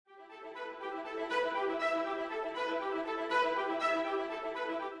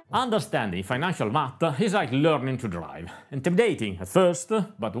Understanding financial math is like learning to drive. Intimidating at first,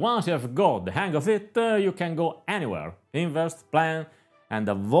 but once you have got the hang of it, you can go anywhere, invest, plan, and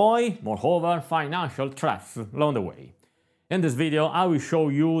avoid, moreover, financial traps along the way. In this video, I will show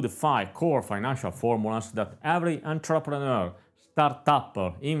you the 5 core financial formulas that every entrepreneur,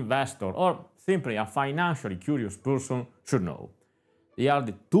 startupper, investor, or simply a financially curious person should know. They are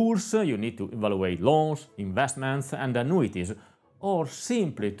the tools you need to evaluate loans, investments, and annuities, or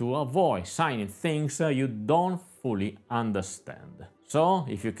simply to avoid signing things you don't fully understand. So,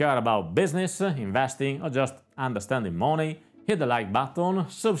 if you care about business, investing, or just understanding money, hit the like button,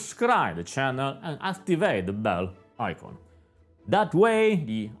 subscribe the channel, and activate the bell icon. That way,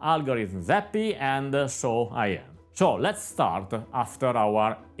 the algorithm is happy, and so I am. So, let's start after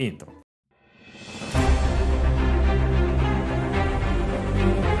our intro.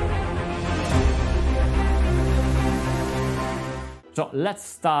 So let's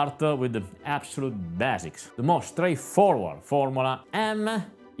start with the absolute basics. The most straightforward formula: M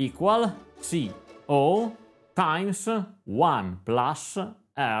equal CO times 1 plus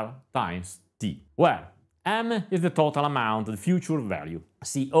R times T, where M is the total amount, the future value,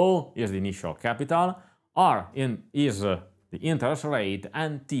 CO is the initial capital, R is the interest rate,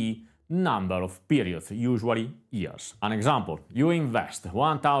 and T number of periods, usually years. An example: you invest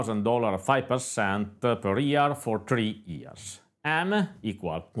 $1,000 5% per year for 3 years. M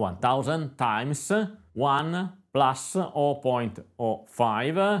equal 1000 times 1 plus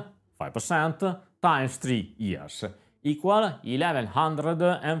 0.05, 5% times 3 years, equal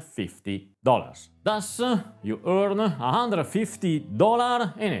 $1,150. Thus, you earn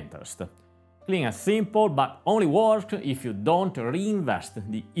 $150 in interest. Clean and simple, but only works if you don't reinvest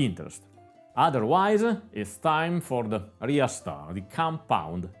the interest. Otherwise, it's time for the real star, the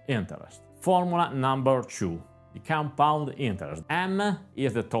compound interest. Formula number 2. The compound interest. M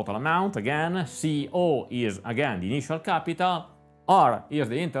is the total amount, again, CO is again the initial capital, R is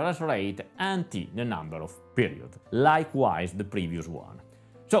the interest rate, and T the number of periods. Likewise the previous one.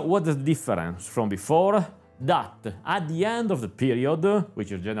 So what's the difference from before? That at the end of the period,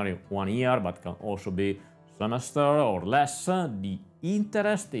 which is generally 1 year but can also be semester or less, the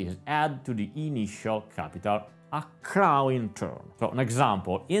interest is added to the initial capital, accruing term. So an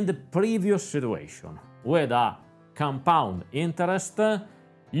example: in the previous situation, with a compound interest,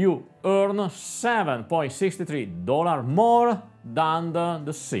 you earn $7.63 more than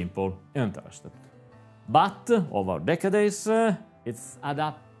the simple interest. But over decades, it's added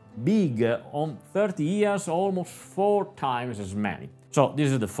up big, on 30 years, almost 4 times as many. So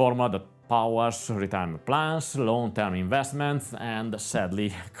this is the formula that powers retirement plans, long-term investments, and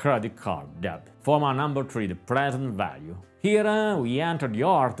sadly, credit card debt. Formula number 3, the present value. Here we enter the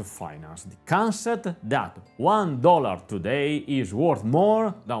art of finance, the concept that $1 today is worth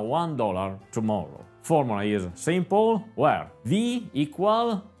more than $1 tomorrow. Formula is simple, where V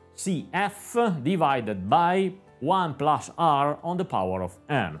equal CF divided by 1 plus R on the power of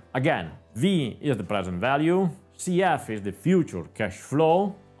N. Again, V is the present value, CF is the future cash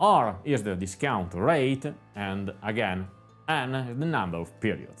flow, R is the discount rate, and again, N is the number of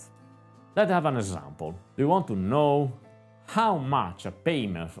periods. Let's have an example. Do you want to know how much a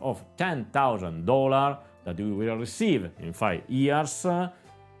payment of $10,000 that you will receive in 5 years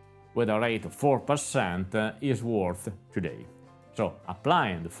with a rate of 4% is worth today? So,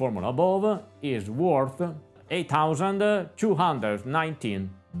 applying the formula above is worth $8,219.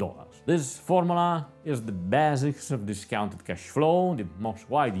 This formula is the basics of discounted cash flow, the most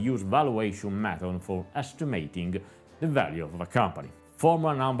widely used valuation method for estimating the value of a company.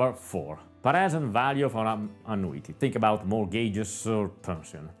 Formula number 4. Present value of an annuity. Think about mortgages or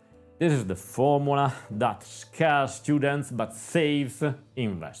pension. This is the formula that scares students but saves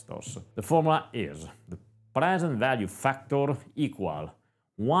investors. The formula is the present value factor equal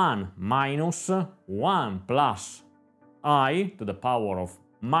 1 minus 1 plus I to the power of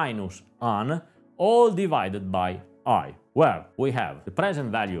minus n, all divided by I, where we have the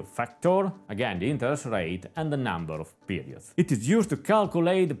present value factor, again the interest rate, and the number of periods. It is used to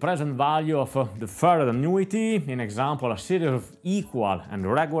calculate the present value of the deferred annuity, in example a series of equal and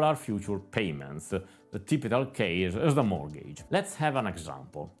regular future payments. The typical case is the mortgage. Let's have an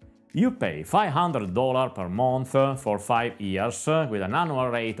example. You pay $500 per month for 5 years with an annual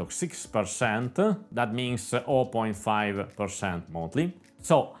rate of 6%, that means 0.5% monthly.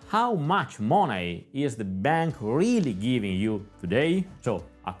 So how much money is the bank really giving you today? So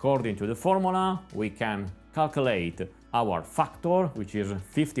according to the formula, we can calculate our factor, which is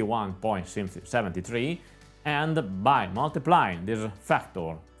 51.73, and by multiplying this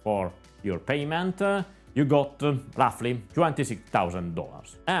factor for your payment, you got roughly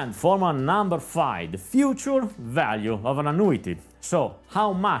 $26,000. And formula number 5, the future value of an annuity. So,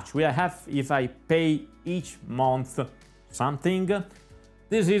 how much will I have if I pay each month something?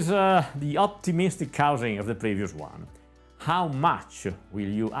 This is the optimistic housing of the previous one. How much will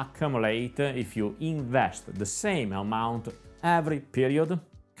you accumulate if you invest the same amount every period?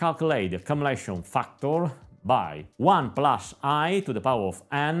 Calculate the accumulation factor by 1 plus I to the power of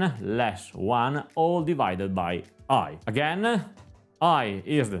n less 1, all divided by I. Again, I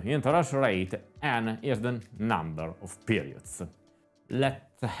is the interest rate, n is the number of periods.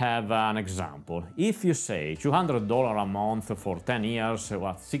 Let's have an example. If you say $200 a month for 10 years with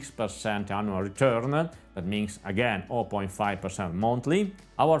 6% annual return, that means again 0.5% monthly,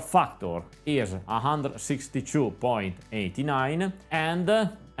 our factor is 162.89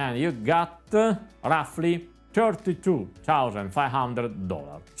 and you got roughly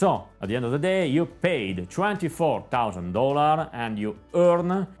 $32,500. So, at the end of the day, you paid $24,000 and you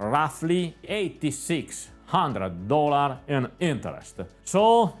earn roughly $8,600 in interest.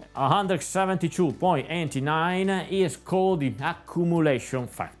 So, 172.89 is called the accumulation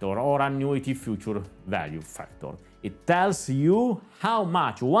factor or annuity future value factor. It tells you how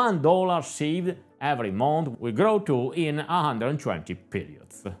much $1 saved every month will grow to in 120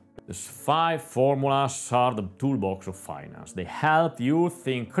 periods. These 5 formulas are the toolbox of finance. They help you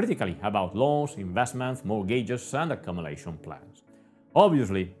think critically about loans, investments, mortgages, and accumulation plans.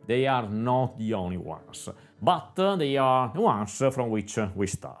 Obviously, they are not the only ones, but they are the ones from which we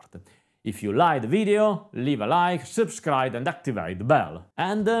start. If you like the video, leave a like, subscribe and activate the bell.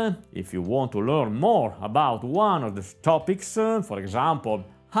 And if you want to learn more about one of these topics, for example,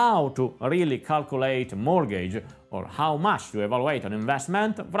 how to really calculate a mortgage or how much to evaluate an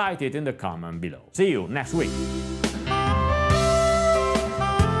investment, write it in the comment below. See you next week!